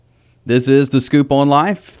This is The Scoop on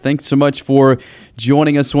Life. Thanks so much for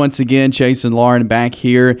joining us once again. Chase and Lauren back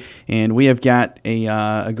here, and we have got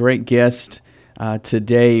a great guest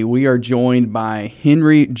today. We are joined by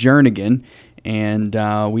Henry Jernigan,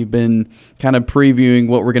 and we've been kind of previewing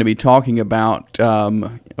what we're going to be talking about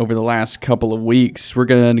over the last couple of weeks. We're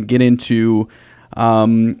going to get into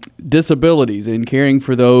disabilities and caring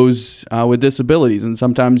for those with disabilities. And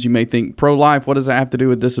sometimes you may think, pro-life, what does that have to do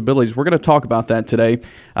with disabilities? We're going to talk about that today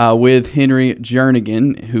with Henry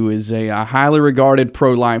Jernigan, who is a highly regarded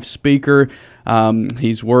pro-life speaker.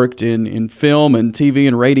 He's worked in film and TV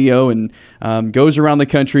and radio, and goes around the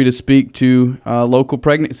country to speak to local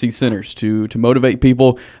pregnancy centers to motivate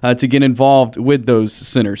people to get involved with those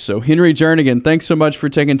centers. So Henry Jernigan, thanks so much for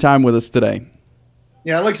taking time with us today.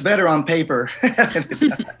 Yeah, it looks better on paper.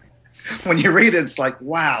 When you read it, it's like,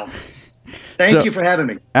 wow. Thank you for having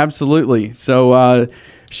me. Absolutely. So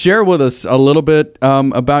share with us a little bit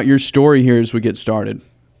about your story here as we get started.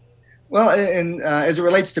 Well, and as it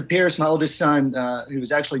relates to Pierce, my oldest son, who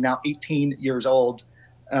is actually now 18 years old,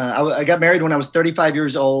 I got married when I was 35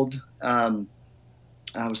 years old. I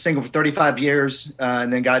was single for 35 years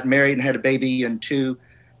and then got married and had a baby in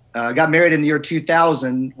got married in the year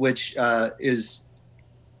 2000, which is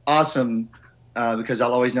awesome because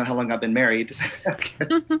I'll always know how long I've been married.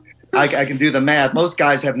 I can do the math. Most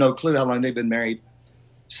guys have no clue how long they've been married.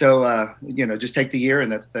 So, just take the year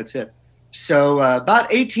and that's it. So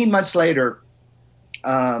about 18 months later,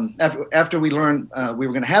 after we learned we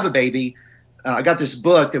were going to have a baby, I got this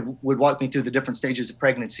book that would walk me through the different stages of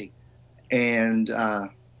pregnancy. And I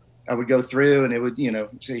would go through and it would,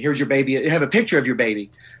 say, here's your baby. It have a picture of your baby.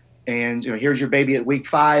 And, here's your baby at week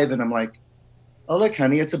 5. And I'm like, oh, look,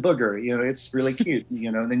 honey, it's a booger. It's really cute.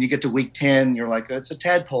 And then you get to week 10, and you're like, oh, it's a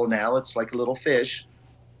tadpole now. It's like a little fish.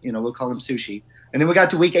 We'll call him Sushi. And then we got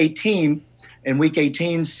to week 18, and week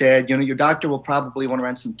 18 said, your doctor will probably want to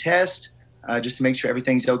run some tests just to make sure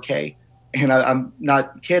everything's okay. And I'm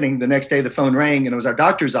not kidding. The next day the phone rang, and it was our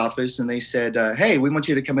doctor's office, and they said, hey, we want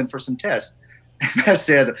you to come in for some tests. And I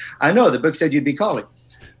said, I know, the book said you'd be calling.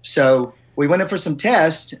 So we went in for some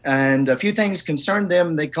tests, and a few things concerned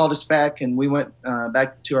them. They called us back, and we went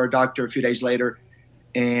back to our doctor a few days later.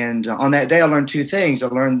 And on that day, I learned 2 things. I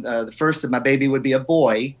learned the first, that my baby would be a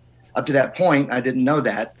boy. Up to that point, I didn't know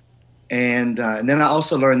that. And then I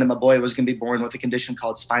also learned that my boy was going to be born with a condition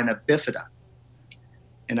called spina bifida.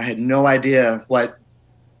 And I had no idea what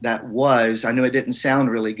that was. I knew it didn't sound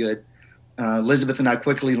really good. Elizabeth and I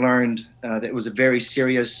quickly learned that it was a very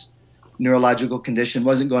serious neurological condition,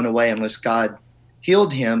 wasn't going away unless God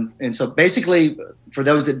healed him. And so basically, for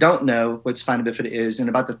those that don't know what spina bifida is, in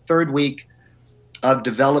about the 3rd week of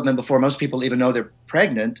development, before most people even know they're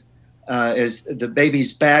pregnant, is the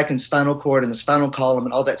baby's back and spinal cord and the spinal column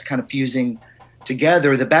and all that's kind of fusing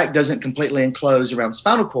together. The back doesn't completely enclose around the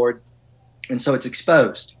spinal cord, and so it's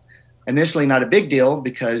exposed. Initially not a big deal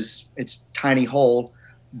because it's a tiny hole,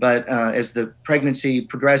 but as the pregnancy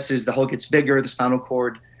progresses, the hole gets bigger, the spinal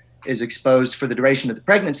cord is exposed for the duration of the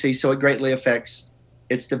pregnancy, so it greatly affects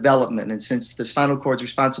its development. And since the spinal cord is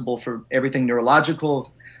responsible for everything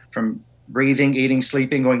neurological, from breathing, eating,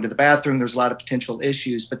 sleeping, going to the bathroom, there's a lot of potential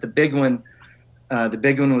issues. But the big one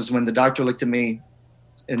was when the doctor looked at me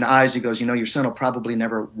in the eyes. He goes, your son will probably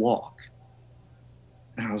never walk.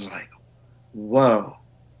 And I was like, whoa.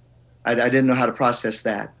 I didn't know how to process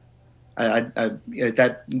that. I at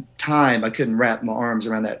that time, I couldn't wrap my arms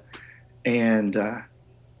around that. And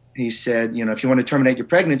he said, if you want to terminate your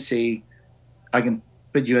pregnancy, I can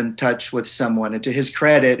put you in touch with someone. And to his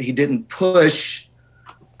credit, he didn't push,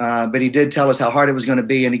 but he did tell us how hard it was going to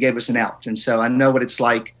be, and he gave us an out. And so I know what it's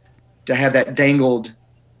like to have that dangled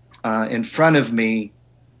in front of me.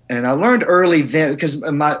 And I learned early then, because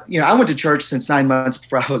I went to church since 9 months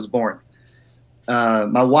before I was born.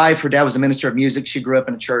 My wife, her dad was a minister of music. She grew up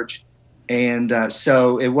in a church. And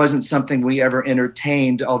so it wasn't something we ever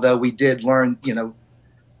entertained, although we did learn,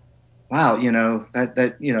 wow, I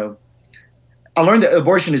learned that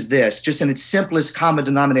abortion is this, just in its simplest common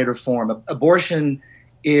denominator form. Abortion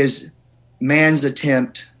is man's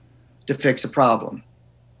attempt to fix a problem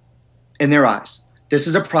in their eyes. This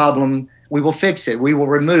is a problem. We will fix it. We will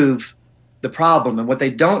remove the problem. And what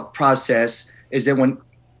they don't process is that when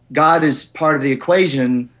God is part of the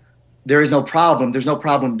equation, there is no problem. There's no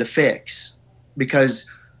problem to fix because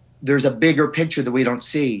there's a bigger picture that we don't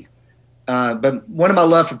see. But one of my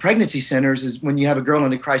love for pregnancy centers is when you have a girl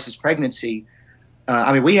in a crisis pregnancy.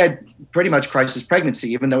 We had pretty much crisis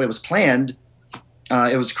pregnancy, even though it was planned.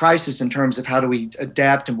 It was crisis in terms of how do we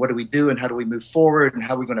adapt and what do we do and how do we move forward and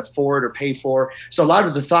how are we going to afford or pay for. So a lot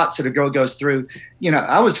of the thoughts that a girl goes through,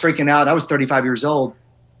 I was freaking out. I was 35 years old.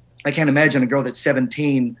 I can't imagine a girl that's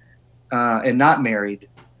 17 and not married.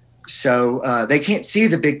 So they can't see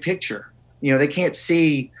the big picture. They can't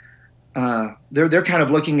see. They're kind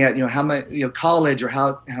of looking at how am I, college, or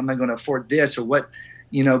how am I going to afford this or what,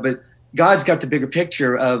 But God's got the bigger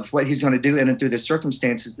picture of what He's going to do in and through the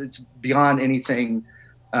circumstances. That's beyond anything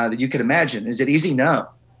that you could imagine. Is it easy? No,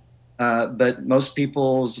 but most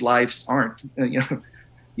people's lives aren't.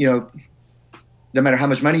 No matter how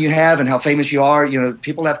much money you have and how famous you are,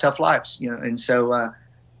 people have tough lives. And so.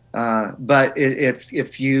 But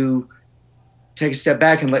if you take a step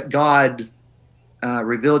back and let God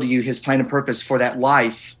reveal to you His plan and purpose for that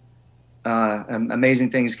life,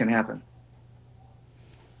 amazing things can happen.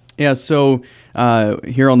 Yeah, so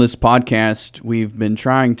here on this podcast, we've been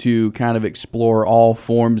trying to kind of explore all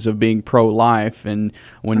forms of being pro-life. And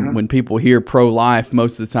when people hear pro-life,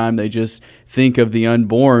 most of the time they just think of the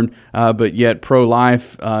unborn, but yet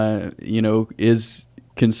pro-life,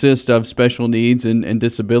 consists of special needs and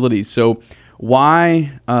disabilities. So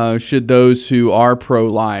why should those who are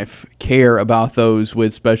pro-life care about those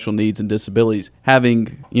with special needs and disabilities,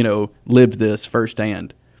 having, lived this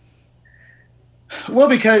firsthand? Well,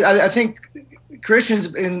 because I think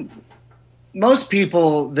Christians and most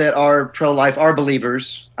people that are pro-life are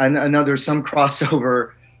believers. I know there's some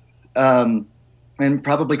crossover and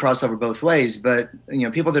probably crossover both ways, but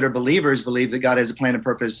people that are believers believe that God has a plan and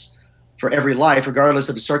purpose for every life, regardless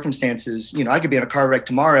of the circumstances. I could be in a car wreck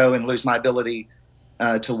tomorrow and lose my ability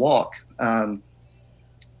to walk.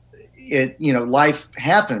 Life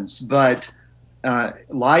happens, but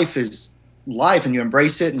life is life, and you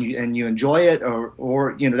embrace it and you enjoy it,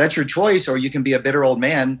 or that's your choice, or you can be a bitter old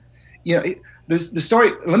man. The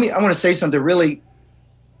story. I want to say something really.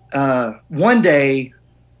 One day,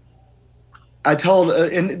 I told,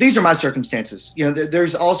 and these are my circumstances.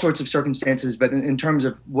 There's all sorts of circumstances, but in terms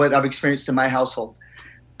of what I've experienced in my household,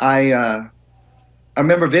 I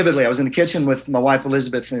remember vividly. I was in the kitchen with my wife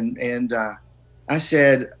Elizabeth, and I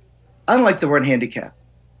said, "I don't like the word handicap,"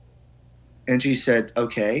 and she said,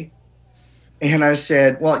 "Okay," and I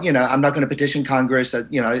said, "Well, I'm not going to petition Congress.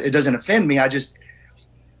 It doesn't offend me.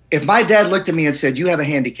 If my dad looked at me and said, 'You have a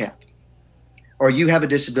handicap,' or 'You have a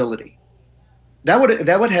disability,' that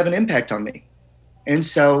would have an impact on me." And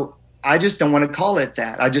so I just don't want to call it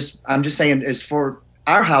that. I'm just saying, as for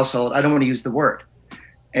our household, I don't want to use the word.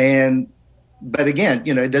 But again,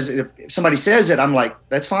 it doesn't. If somebody says it, I'm like,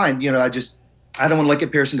 that's fine. I don't want to look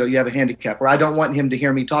at Pierce and go, "You have a handicap," or I don't want him to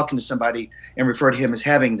hear me talking to somebody and refer to him as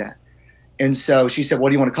having that. And so she said, "What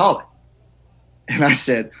do you want to call it?" And I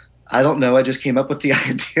said, "I don't know. I just came up with the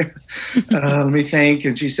idea. Let me think."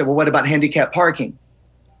 And she said, "Well, what about handicap parking?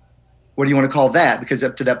 What do you want to call that?" Because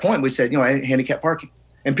up to that point, we said, handicap parking.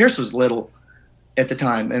 And Pierce was little at the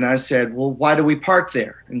time. And I said, "Well, why do we park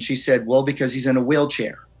there?" And she said, "Well, because he's in a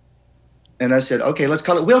wheelchair." And I said, "Okay, let's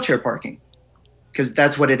call it wheelchair parking, because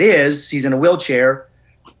that's what it is. He's in a wheelchair,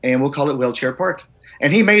 and we'll call it wheelchair parking."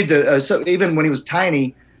 And he made so even when he was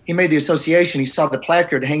tiny, he made the association. He saw the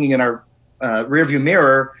placard hanging in our rearview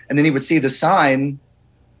mirror, and then he would see the sign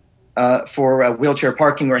for wheelchair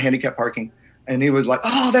parking or handicap parking. And he was like,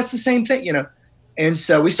 "Oh, that's the same thing," And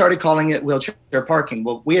so we started calling it wheelchair parking.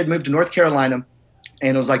 Well, we had moved to North Carolina,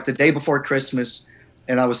 and it was like the day before Christmas.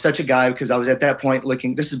 And I was such a guy, because I was at that point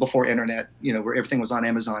looking, this is before internet, where everything was on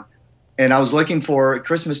Amazon. And I was looking for a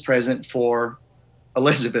Christmas present for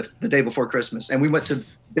Elizabeth the day before Christmas. And we went to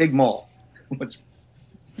big mall.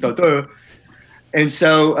 And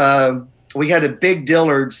so we had a big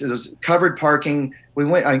Dillard's. It was covered parking. We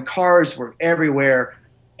went, and cars were everywhere.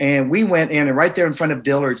 And we went in, and right there in front of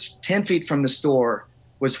Dillard's, 10 feet from the store,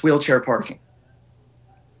 was wheelchair parking.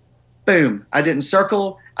 Boom. I didn't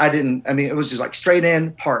circle. It was just like straight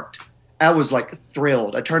in, parked. I was like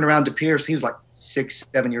thrilled. I turned around to Pierce. He was like 6,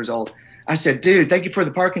 7 years old. I said, "Dude, thank you for the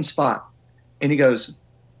parking spot." And he goes,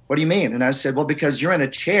 "What do you mean?" And I said, "Well, because you're in a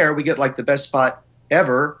chair, we get like the best spot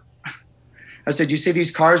ever." I said, "You see these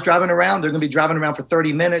cars driving around? They're going to be driving around for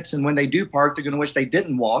 30 minutes. And when they do park, they're going to wish they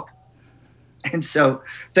didn't walk. And so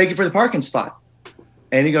thank you for the parking spot."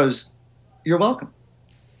 And he goes, "You're welcome."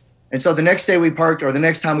 And so the next day we parked, or the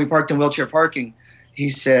next time we parked in wheelchair parking, he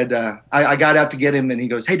said, I got out to get him, and he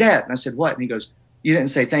goes, "Hey, Dad." And I said, "What?" And he goes, "You didn't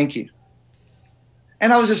say thank you."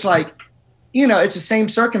 And I was just like, it's the same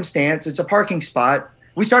circumstance. It's a parking spot.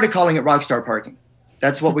 We started calling it rockstar parking.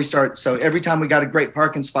 That's what we start. So every time we got a great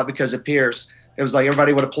parking spot because of Pierce, it was like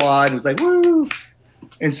everybody would applaud. It was like, woo.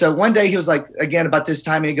 And so one day he was like, again, about this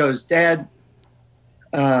time, and he goes, "Dad,"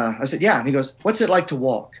 I said, "Yeah." And he goes, "What's it like to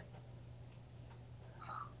walk?"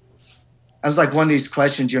 I was like one of these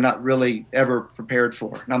questions you're not really ever prepared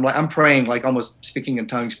for. And I'm praying, like almost speaking in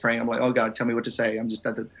tongues, praying. I'm like, oh God, tell me what to say. I'm just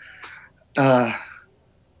at the,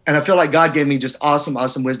 and I feel like God gave me just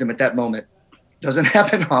awesome wisdom at that moment. Doesn't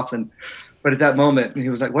happen often, but at that moment, and he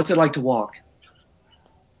was like, what's it like to walk?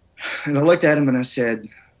 And I looked at him and I said,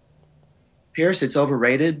 Pierce, it's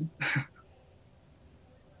overrated.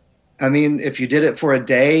 I mean, if you did it for a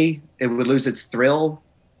day, it would lose its thrill.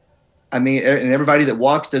 I mean, and everybody that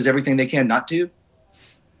walks does everything they can not to.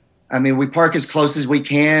 I mean, we park as close as we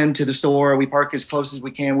can to the store. We park as close as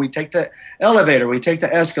we can. We take the elevator. We take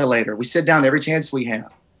the escalator. We sit down every chance we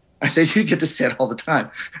have. I said, you get to sit all the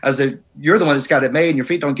time. I said, you're the one that's got it made, and your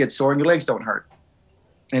feet don't get sore and your legs don't hurt.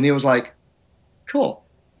 And he was like, cool.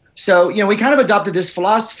 So, we kind of adopted this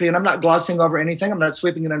philosophy, and I'm not glossing over anything. I'm not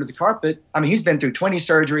sweeping it under the carpet. I mean, he's been through 20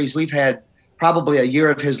 surgeries. We've had probably a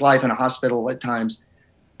year of his life in a hospital at times.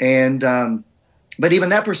 And, but even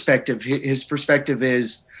that perspective, his perspective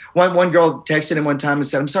is, one girl texted him one time and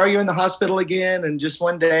said, I'm sorry you're in the hospital again. And just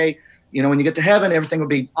one day, when you get to heaven, everything will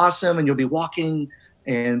be awesome and you'll be walking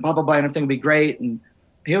and blah, blah, blah, and everything will be great. And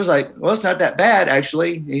he was like, well, it's not that bad,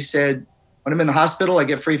 actually. He said, when I'm in the hospital, I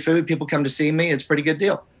get free food. People come to see me. It's a pretty good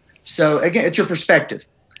deal. So again, it's your perspective.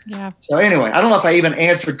 Yeah. So anyway, I don't know if I even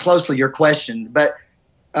answered closely your question, but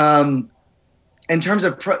in terms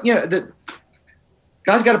of,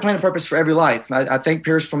 God's got a plan and purpose for every life. I thank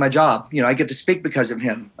Pierce for my job. I get to speak because of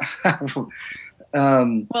him.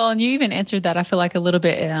 Well, and you even answered that, I feel like, a little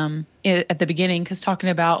bit at the beginning, because talking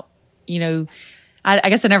about, I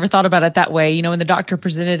guess I never thought about it that way. When the doctor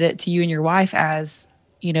presented it to you and your wife as,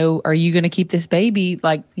 are you going to keep this baby?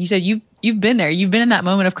 Like you said, you've been there. You've been in that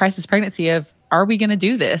moment of crisis pregnancy of, are we going to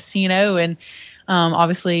do this? And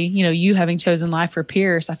obviously, you having chosen life for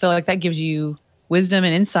Pierce, I feel like that gives you wisdom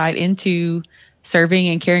and insight into serving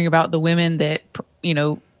and caring about the women that,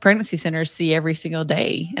 pregnancy centers see every single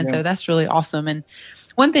day. And so that's really awesome. And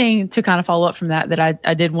one thing to kind of follow up from that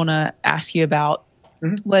I did want to ask you about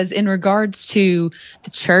was in regards to the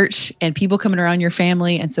church and people coming around your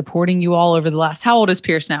family and supporting you all over the last, how old is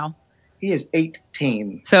Pierce now? He is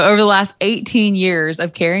 18. So over the last 18 years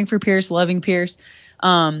of caring for Pierce, loving Pierce,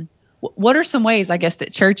 what are some ways, I guess,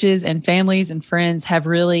 that churches and families and friends have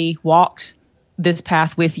really walked this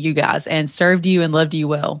path with you guys and served you and loved you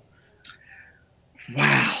well?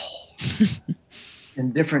 Wow.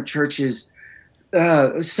 In different churches,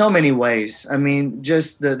 so many ways. I mean,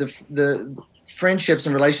 just the friendships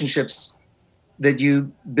and relationships that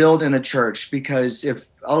you build in a church, because if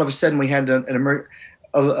all of a sudden we had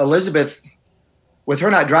Elizabeth, with her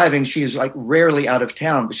not driving, she is like rarely out of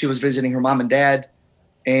town, but she was visiting her mom and dad.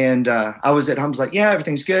 And I was at home, I was like, yeah,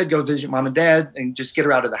 everything's good. Go visit mom and dad and just get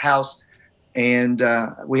her out of the house. And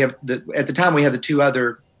we have at the time we had the two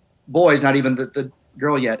other boys, not even the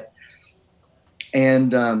girl yet.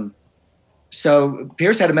 And so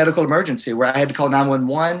Pierce had a medical emergency where I had to call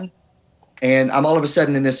 911. And I'm all of a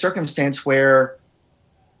sudden in this circumstance where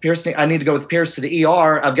I need to go with Pierce to the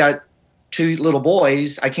ER. I've got two little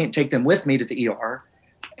boys. I can't take them with me to the ER.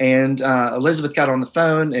 And Elizabeth got on the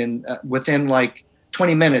phone, and within like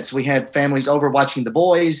 20 minutes, we had families over watching the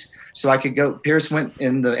boys, so I could go. Pierce went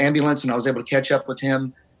in the ambulance, and I was able to catch up with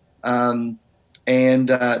him. And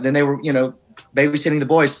then they were, babysitting the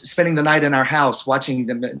boys, spending the night in our house, watching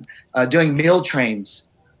them, doing meal trains.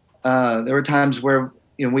 There were times where,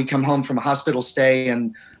 we come home from a hospital stay,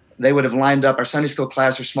 and they would have lined up, our Sunday school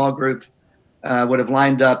class or small group would have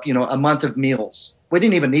lined up, a month of meals. We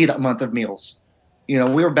didn't even need a month of meals. We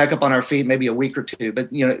were back up on our feet maybe a week or two,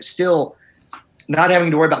 but, still not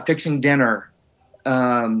having to worry about fixing dinner,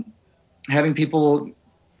 having people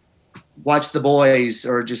watch the boys,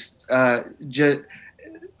 or just the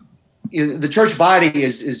church body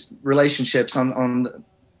is relationships on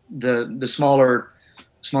the smaller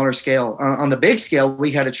scale. On the big scale,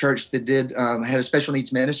 we had a church that had a special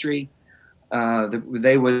needs ministry.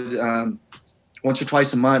 They would once or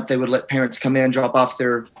twice a month, they would let parents come in, drop off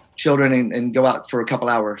their children, and go out for a couple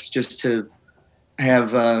hours just to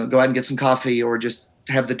have go out and get some coffee, or just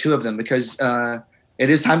have the two of them, because it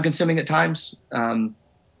is time consuming at times.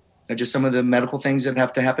 Just some of the medical things that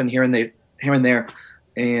have to happen here and there,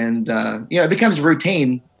 and it becomes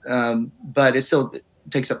routine, but it still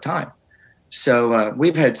takes up time. So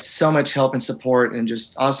we've had so much help and support, and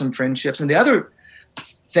just awesome friendships. And the other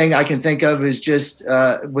thing I can think of is just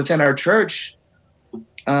within our church,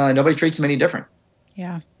 nobody treats him any different.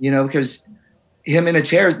 Yeah. Because him in a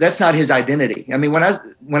chair, that's not his identity. I mean, when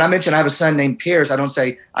I mention I have a son named Pierce, I don't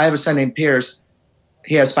say I have a son named Pierce.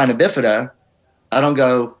 He has spina bifida. I don't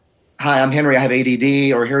go, hi, I'm Henry, I have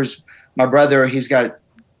ADD, or here's my brother, he's got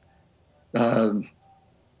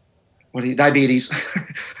diabetes.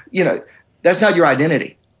 That's not your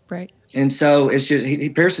identity. Right. And so it's just,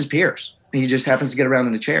 Pierce is Pierce. He just happens to get around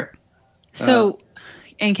in a chair. So,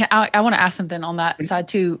 and I want to ask something on that side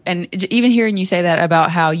too. And even hearing you say that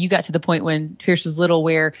about how you got to the point when Pierce was little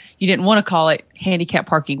where you didn't want to call it handicap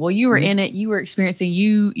parking. Well, you were in it, you were experiencing,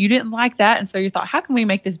 you didn't like that. And so you thought, how can we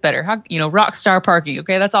make this better? How, rock star parking.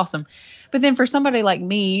 Okay. That's awesome. But then for somebody like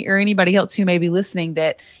me or anybody else who may be listening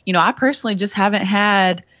that, I personally just haven't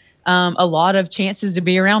had a lot of chances to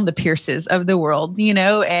be around the Pierces of the world,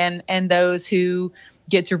 and those who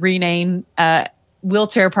get to rename,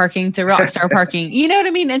 wheelchair parking to rockstar parking, you know what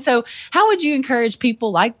I mean? And so how would you encourage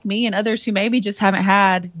people like me and others who maybe just haven't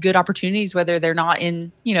had good opportunities, whether they're not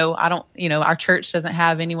in, our church doesn't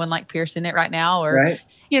have anyone like Pierce in it right now, or, right.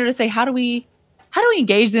 To say, how do we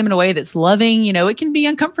engage them in a way that's loving? It can be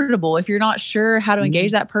uncomfortable if you're not sure how to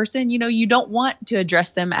engage that person. You don't want to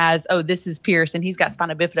address them as, oh, this is Pierce and he's got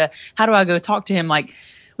spina bifida. How do I go talk to him? Like,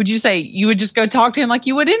 would you say you would just go talk to him like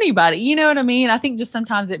you would anybody? You know what I mean? I think just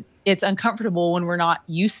sometimes it's uncomfortable when we're not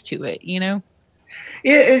used to it, and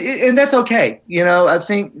that's okay. I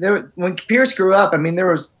think when Pierce grew up, there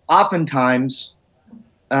was often times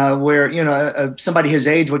where, somebody his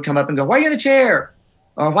age would come up and go, why are you in a chair?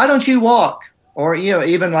 Or why don't you walk? Or,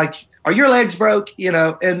 even like, are your legs broke?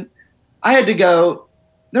 And I had to go,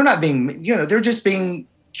 they're not being, they're just being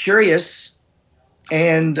curious.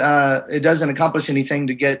 And it doesn't accomplish anything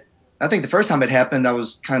to get, I think the first time it happened, I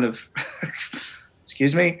was kind of,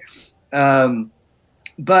 excuse me.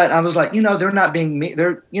 But I was like, they're not being me.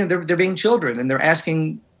 They're being children and they're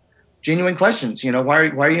asking genuine questions. Why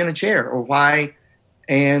are you in a chair or why?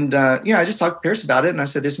 And, I just talked to Pierce about it and I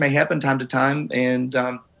said, this may happen time to time. And,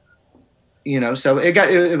 so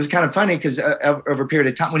it was kind of funny because over a period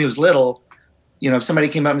of time when he was little, if somebody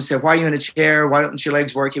came up and said, why are you in a chair? Why don't your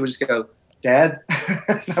legs work? He would just go, Dad.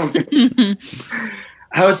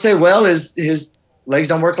 I would say, well, his legs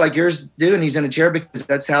don't work like yours do. And he's in a chair because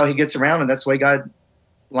that's how he gets around. And that's the way God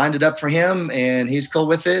lined it up for him. And he's cool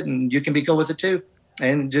with it. And you can be cool with it too.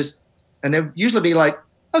 And they'll usually be like,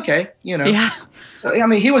 okay, Yeah. So,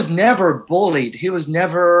 he was never bullied. He was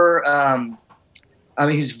never,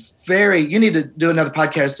 he's you need to do another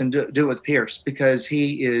podcast and do it with Pierce because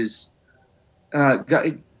he is,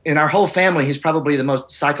 in our whole family, he's probably the most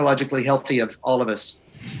psychologically healthy of all of us.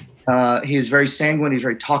 He is very sanguine. He's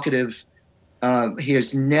very talkative. He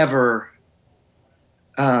has never,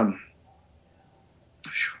 I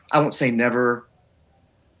won't say never,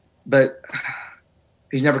 but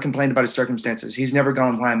he's never complained about his circumstances. He's never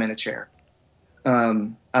gone, why I'm in a chair.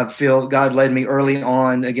 I feel God led me early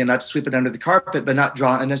on, again, not to sweep it under the carpet, but not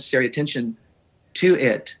draw unnecessary attention to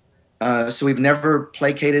it. So we've never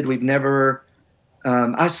placated. We've never,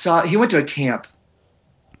 he went to a camp,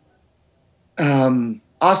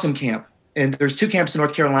 awesome camp. And there's 2 camps in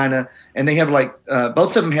North Carolina and they have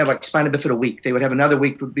both of them had spina bifida week. They would have another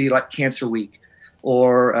week would be cancer week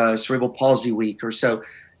or cerebral palsy week or so.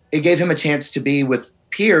 It gave him a chance to be with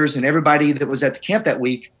peers and everybody that was at the camp that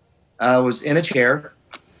week was in a chair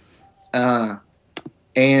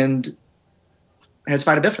and had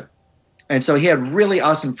spina bifida. And so he had really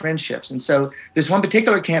awesome friendships. And so this one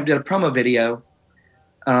particular camp did a promo video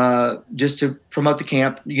just to promote the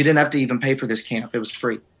camp. You didn't have to even pay for this camp. It was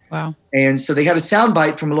free. Wow. And so they had a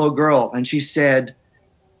soundbite from a little girl. And she said,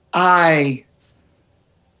 I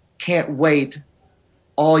can't wait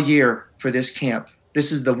all year for this camp.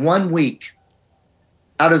 This is the 1 week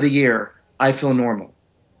out of the year I feel normal.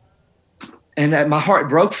 And my heart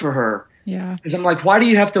broke for her. Yeah. Because I'm like, why do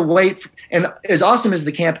you have to wait? And as awesome as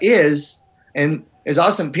the camp is, and as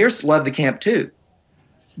awesome, Pierce loved the camp too.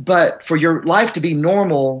 But for your life to be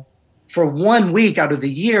normal for 1 week out of the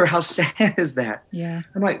year, how sad is that? Yeah.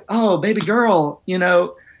 I'm like, oh, baby girl, you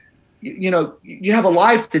have a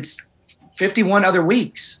life that's 51 other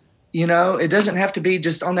weeks. It doesn't have to be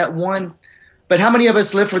just on that one. But how many of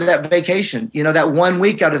us live for that vacation? That 1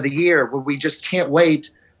 week out of the year where we just can't wait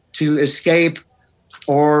to escape,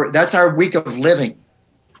 or that's our week of living.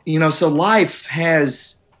 So life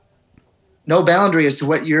has no boundary as to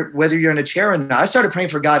whether you're in a chair or not. I started praying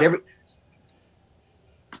for God if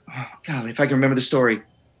I can remember the story.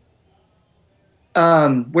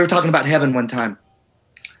 We were talking about heaven one time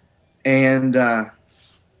and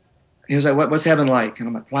he was like, what's heaven like? And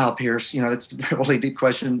I'm like, wow, Pierce, that's a really deep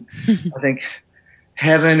question. I think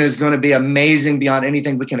heaven is going to be amazing beyond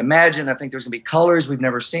anything we can imagine. I think there's going to be colors we've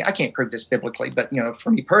never seen. I can't prove this biblically, but, for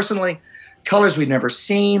me personally, colors we've never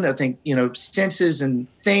seen. I think, senses and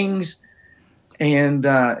things. And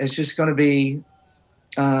it's just going to be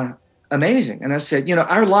amazing. And I said,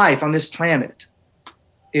 our life on this planet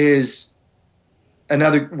is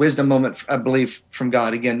another wisdom moment, I believe, from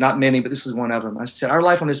God. Again, not many, but this is one of them. I said, our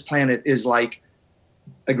life on this planet is like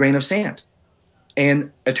a grain of sand.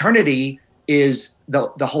 And eternity is the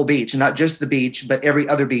whole beach, not just the beach, but every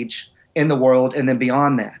other beach in the world and then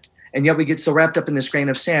beyond that. And yet we get so wrapped up in this grain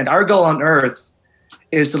of sand. Our goal on earth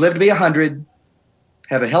is to live to be 100,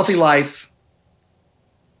 have a healthy life.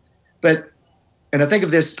 And I think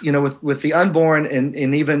of this, with the unborn and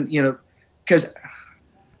even, because,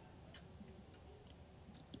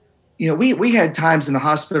 we had times in the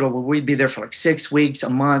hospital where we'd be there for like 6 weeks, a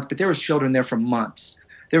month, but there was children there for months.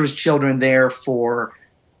 There was children there for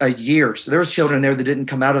a year. So there was children there that didn't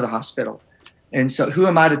come out of the hospital. And so who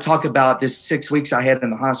am I to talk about this 6 weeks I had in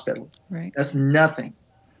the hospital? Right. That's nothing.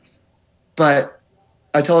 But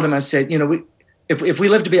I told him, I said, if we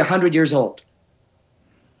live to be 100 years old,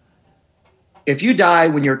 if you die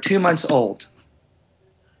when you're 2 months old,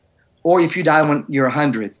 or if you die when you're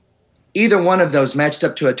 100, either one of those matched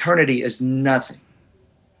up to eternity is nothing.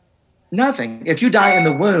 Nothing. If you die in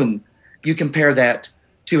the womb, you compare that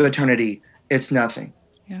to eternity, it's nothing.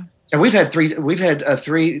 Yeah. And we've had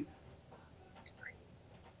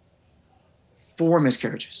four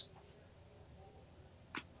miscarriages.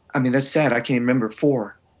 I mean, that's sad. I can't even remember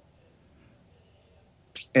 4.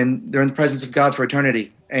 And they're in the presence of God for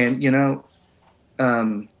eternity. And, anyway,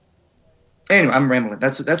 I'm rambling.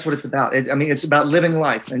 That's what it's about. It's about living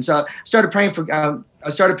life. And so I started praying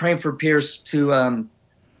for Pierce to,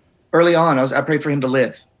 early on, I prayed for him to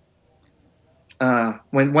live.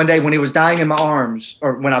 When one day when he was dying in my arms,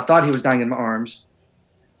 or when I thought he was dying in my arms,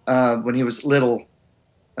 when he was little,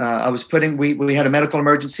 we had a medical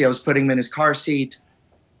emergency. I was putting him in his car seat.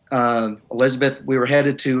 Elizabeth, we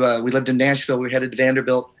lived in Nashville. We were headed to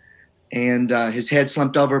Vanderbilt, and his head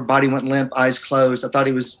slumped over, body went limp, eyes closed. I thought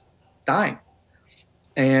he was dying.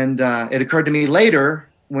 And it occurred to me later,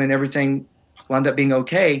 when everything wound up being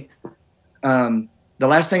okay, the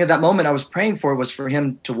last thing at that moment I was praying for was for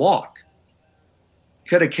him to walk.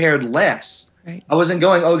 Could have cared less. Right. I wasn't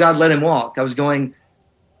going, oh God, let him walk. I was going,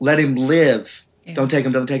 let him live. Yeah. Don't take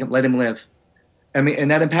him, let him live.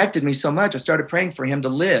 And that impacted me so much. I started praying for him to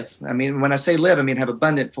live. When I say live, have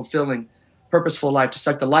abundant, fulfilling, purposeful life, to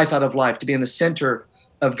suck the life out of life, to be in the center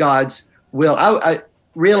of God's will. I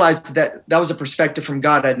realized that was a perspective from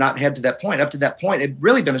God I had not had to that point. Up to that point, it had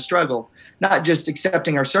really been a struggle, not just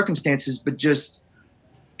accepting our circumstances, but just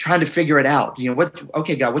trying to figure it out.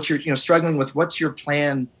 Okay, God, what's your, struggling with, what's your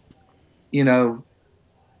plan,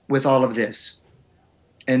 with all of this?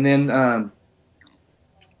 And then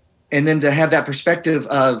to have that perspective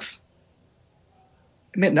of,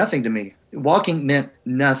 it meant nothing to me. Walking meant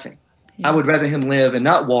nothing. Yeah. I would rather him live and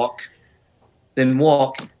not walk than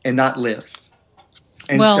walk and not live.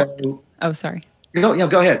 And sorry. Go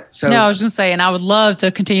ahead. No, I was going to say, and I would love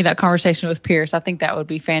to continue that conversation with Pierce. I think that would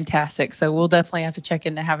be fantastic. So we'll definitely have to check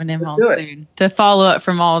into having him on soon to follow up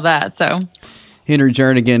from all of that. So, Henry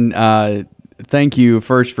Jernigan, thank you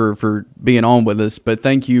first for being on with us, but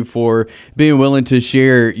thank you for being willing to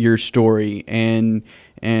share your story and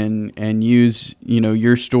use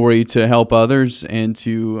your story to help others and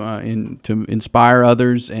to inspire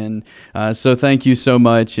others. And so thank you so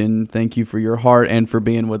much, and thank you for your heart and for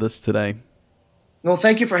being with us today. Well,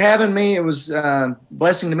 thank you for having me. It was a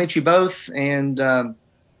blessing to meet you both, and I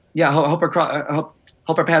hope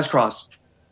our paths cross.